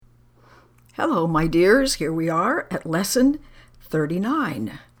Hello, my dears. Here we are at lesson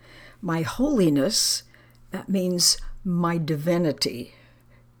 39. My holiness, that means my divinity,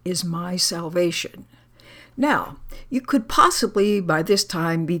 is my salvation. Now, you could possibly by this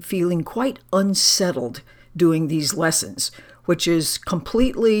time be feeling quite unsettled doing these lessons, which is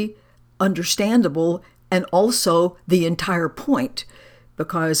completely understandable and also the entire point.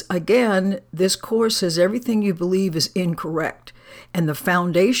 Because again, this course says everything you believe is incorrect, and the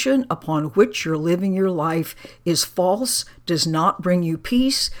foundation upon which you're living your life is false, does not bring you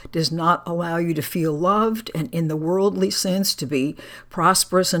peace, does not allow you to feel loved, and in the worldly sense to be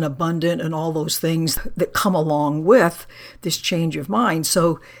prosperous and abundant and all those things that come along with this change of mind.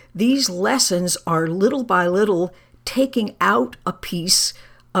 So these lessons are little by little taking out a piece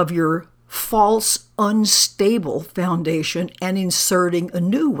of your false, unstable foundation and inserting a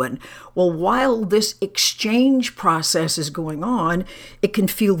new one. Well, while this exchange process is going on, it can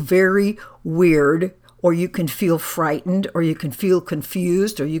feel very weird, or you can feel frightened, or you can feel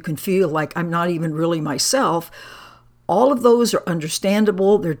confused, or you can feel like I'm not even really myself. All of those are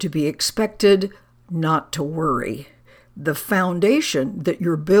understandable. They're to be expected, not to worry. The foundation that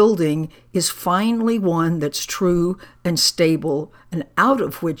you're building is finally one that's true and stable, and out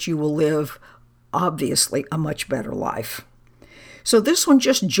of which you will live, obviously, a much better life. So this one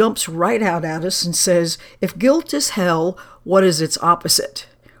just jumps right out at us and says, if guilt is hell, what is its opposite?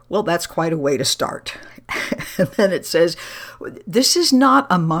 Well, that's quite a way to start. And then it says, this is not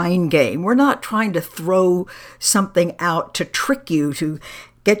a mind game. We're not trying to throw something out to trick you, to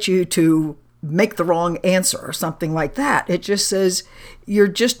get you to make the wrong answer or something like that. It just says you're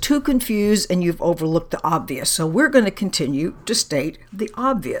just too confused and you've overlooked the obvious. So we're going to continue to state the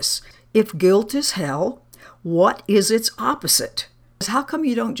obvious. If guilt is hell, what is its opposite? How come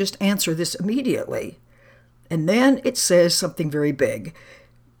you don't just answer this immediately? And then it says something very big.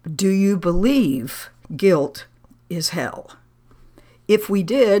 Do you believe guilt is hell? If we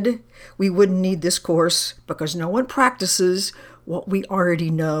did, we wouldn't need this course, because no one practices what we already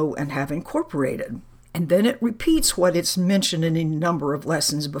know and have incorporated. And then it repeats what it's mentioned in a number of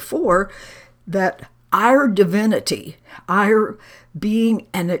lessons before, that our divinity, our being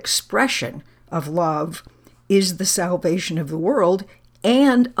an expression of love, is the salvation of the world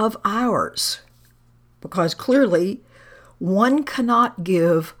and of ours. Because clearly, one cannot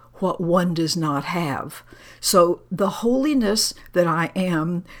give what one does not have. So the holiness that I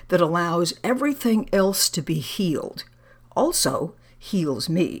am, that allows everything else to be healed, also heals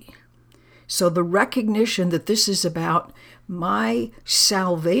me. So the recognition that this is about my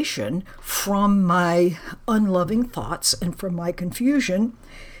salvation from my unloving thoughts and from my confusion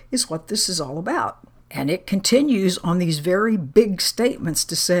is what this is all about. And it continues on these very big statements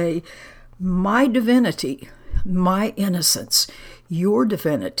to say, my divinity, my innocence, your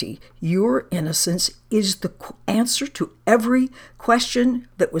divinity, your innocence is the answer to every question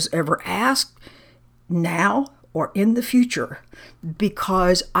that was ever asked, now or in the future,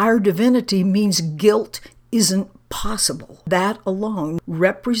 because our divinity means guilt isn't possible. That alone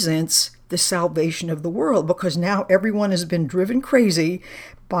represents the salvation of the world, because now everyone has been driven crazy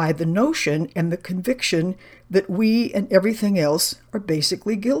by the notion and the conviction that we and everything else are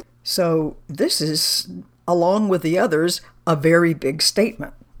basically guilty. So this is, along with the others, a very big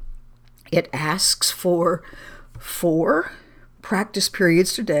statement. It asks for 4 practice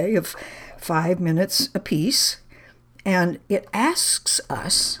periods today of 5 minutes apiece, and it asks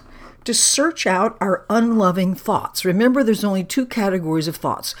us to search out our unloving thoughts. Remember, there's only 2 categories of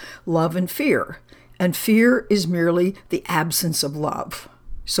thoughts, love and fear fear is merely the absence of love.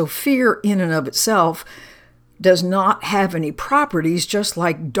 So fear in and of itself does not have any properties, just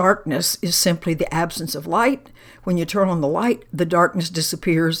like darkness is simply the absence of light. When you turn on the light, the darkness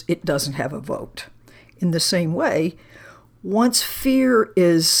disappears. It doesn't have a vote. In the same way, once fear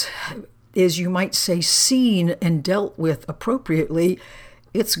is you might say, seen and dealt with appropriately,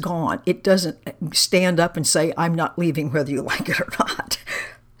 it's gone. It doesn't stand up and say, I'm not leaving whether you like it or not.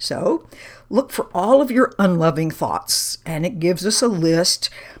 So look for all of your unloving thoughts, and it gives us a list: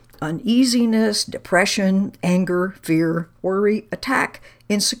 uneasiness, depression, anger, fear, worry, attack,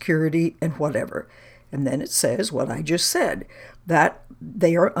 insecurity, and whatever. And then it says what I just said, that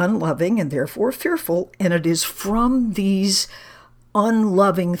they are unloving and therefore fearful, and it is from these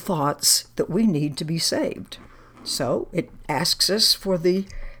unloving thoughts that we need to be saved. So it asks us for the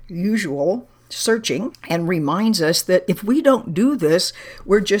usual searching and reminds us that if we don't do this,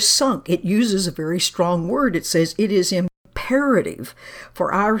 we're just sunk. It uses a very strong word. It says it is imperative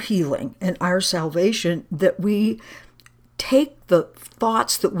for our healing and our salvation that we take the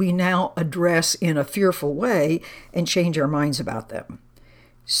thoughts that we now address in a fearful way and change our minds about them.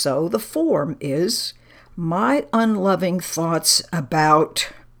 So the form is my unloving thoughts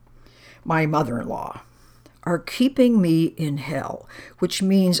about my mother-in-law are keeping me in hell, which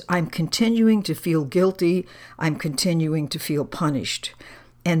means I'm continuing to feel guilty, I'm continuing to feel punished.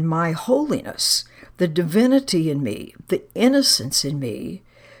 And my holiness, the divinity in me, the innocence in me,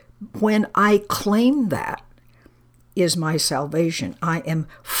 when I claim that, is my salvation. I am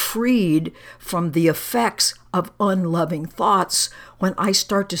freed from the effects of unloving thoughts when I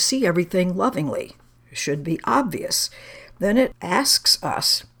start to see everything lovingly. It should be obvious. Then it asks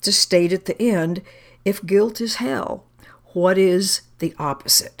us to state at the end, if guilt is hell, what is the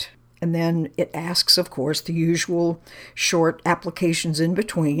opposite? And then it asks, of course, the usual short applications in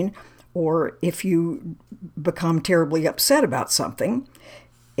between, or if you become terribly upset about something,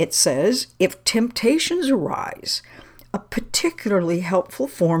 it says, if temptations arise, a particularly helpful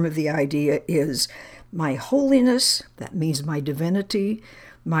form of the idea is my holiness, that means my divinity,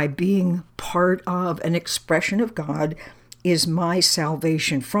 my being part of an expression of God, is my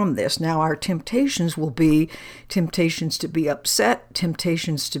salvation from this. Now, our temptations will be temptations to be upset,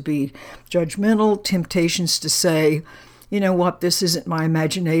 temptations to be judgmental, temptations to say, you know what, this isn't my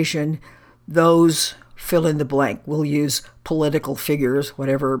imagination. Those fill in the blank. We'll use political figures,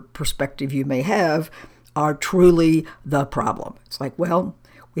 whatever perspective you may have, are truly the problem. It's like, well,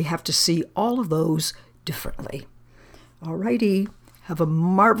 we have to see all of those differently. All righty. Have a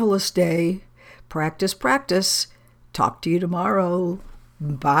marvelous day. Practice, practice. Talk to you tomorrow.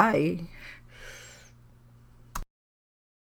 Bye.